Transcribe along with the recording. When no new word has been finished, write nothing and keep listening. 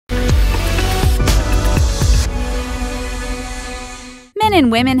Men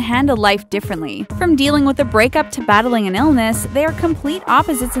and women handle life differently. From dealing with a breakup to battling an illness, they are complete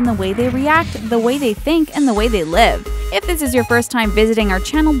opposites in the way they react, the way they think, and the way they live. If this is your first time visiting our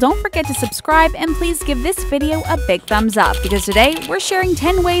channel, don't forget to subscribe and please give this video a big thumbs up because today we're sharing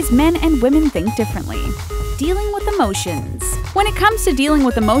 10 ways men and women think differently. Dealing with emotions. When it comes to dealing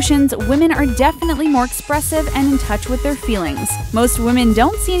with emotions, women are definitely more expressive and in touch with their feelings. Most women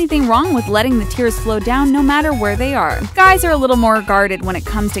don't see anything wrong with letting the tears flow down no matter where they are. Guys are a little more guarded when it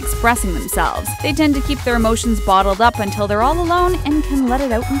comes to expressing themselves. They tend to keep their emotions bottled up until they're all alone and can let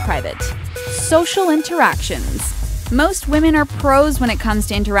it out in private. Social interactions. Most women are pros when it comes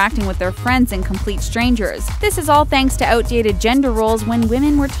to interacting with their friends and complete strangers. This is all thanks to outdated gender roles when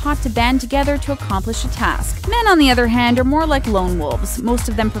women were taught to band together to accomplish a task. Men, on the other hand, are more like lone wolves. Most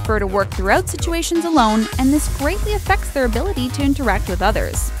of them prefer to work throughout situations alone, and this greatly affects their ability to interact with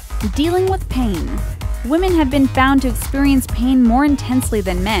others. Dealing with pain. Women have been found to experience pain more intensely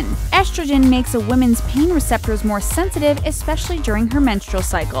than men. Estrogen makes a woman's pain receptors more sensitive, especially during her menstrual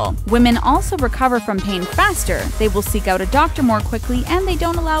cycle. Women also recover from pain faster. They will seek out a doctor more quickly, and they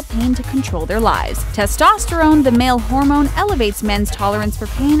don't allow pain to control their lives. Testosterone, the male hormone, elevates men's tolerance for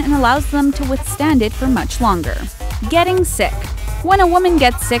pain and allows them to withstand it for much longer. Getting sick. When a woman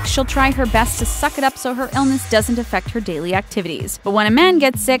gets sick, she'll try her best to suck it up so her illness doesn't affect her daily activities. But when a man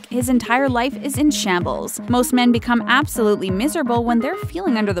gets sick, his entire life is in shambles. Most men become absolutely miserable when they're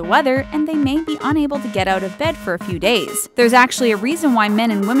feeling under the weather, and they may be unable to get out of bed for a few days. There's actually a reason why men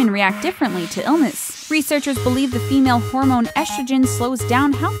and women react differently to illness. Researchers believe the female hormone estrogen slows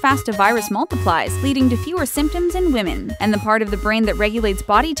down how fast a virus multiplies, leading to fewer symptoms in women. And the part of the brain that regulates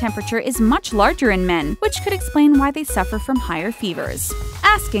body temperature is much larger in men, which could explain why they suffer from higher fevers.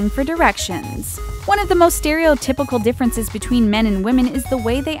 Asking for directions. One of the most stereotypical differences between men and women is the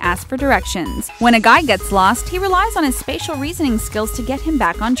way they ask for directions. When a guy gets lost, he relies on his spatial reasoning skills to get him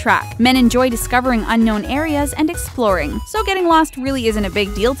back on track. Men enjoy discovering unknown areas and exploring, so getting lost really isn't a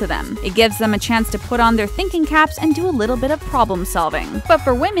big deal to them. It gives them a chance to put on their thinking caps and do a little bit of problem solving. But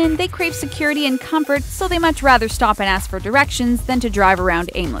for women, they crave security and comfort, so they much rather stop and ask for directions than to drive around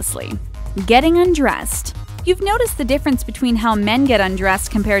aimlessly. Getting undressed. You've noticed the difference between how men get undressed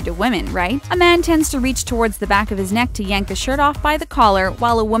compared to women, right? A man tends to reach towards the back of his neck to yank the shirt off by the collar,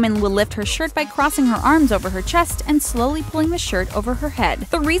 while a woman will lift her shirt by crossing her arms over her chest and slowly pulling the shirt over her head.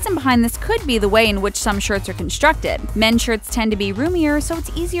 The reason behind this could be the way in which some shirts are constructed. Men's shirts tend to be roomier, so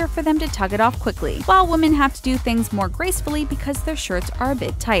it's easier for them to tug it off quickly, while women have to do things more gracefully because their shirts are a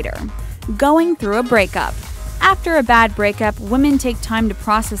bit tighter. Going through a breakup. After a bad breakup, women take time to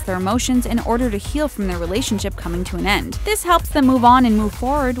process their emotions in order to heal from their relationship coming to an end. This helps them move on and move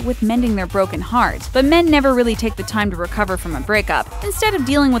forward with mending their broken heart. But men never really take the time to recover from a breakup. Instead of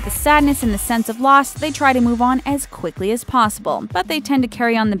dealing with the sadness and the sense of loss, they try to move on as quickly as possible, but they tend to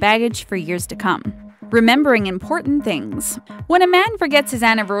carry on the baggage for years to come. Remembering important things. When a man forgets his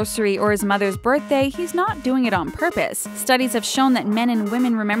anniversary or his mother's birthday, he's not doing it on purpose. Studies have shown that men and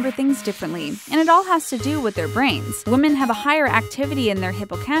women remember things differently, and it all has to do with their brains. Women have a higher activity in their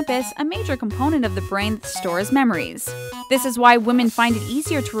hippocampus, a major component of the brain that stores memories. This is why women find it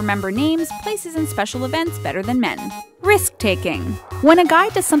easier to remember names, places, and special events better than men. Risk-taking. When a guy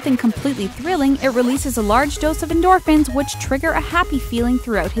does something completely thrilling, it releases a large dose of endorphins which trigger a happy feeling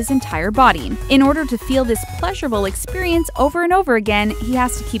throughout his entire body. In order to feel this pleasurable experience over and over again, he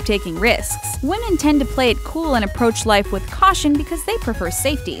has to keep taking risks. Women tend to play it cool and approach life with caution because they prefer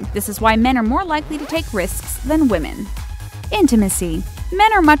safety. This is why men are more likely to take risks than women. Intimacy.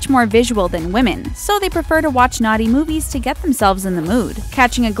 Men are much more visual than women, so they prefer to watch naughty movies to get themselves in the mood.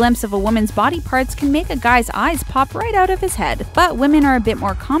 Catching a glimpse of a woman's body parts can make a guy's eyes pop right out of his head, but women are a bit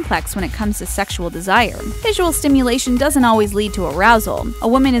more complex when it comes to sexual desire. Visual stimulation doesn't always lead to arousal. A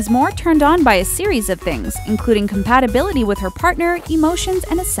woman is more turned on by a series of things, including compatibility with her partner, emotions,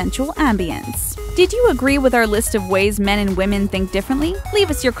 and a sensual ambience. Did you agree with our list of ways men and women think differently? Leave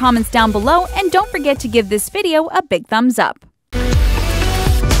us your comments down below, and don't forget to give this video a big thumbs up.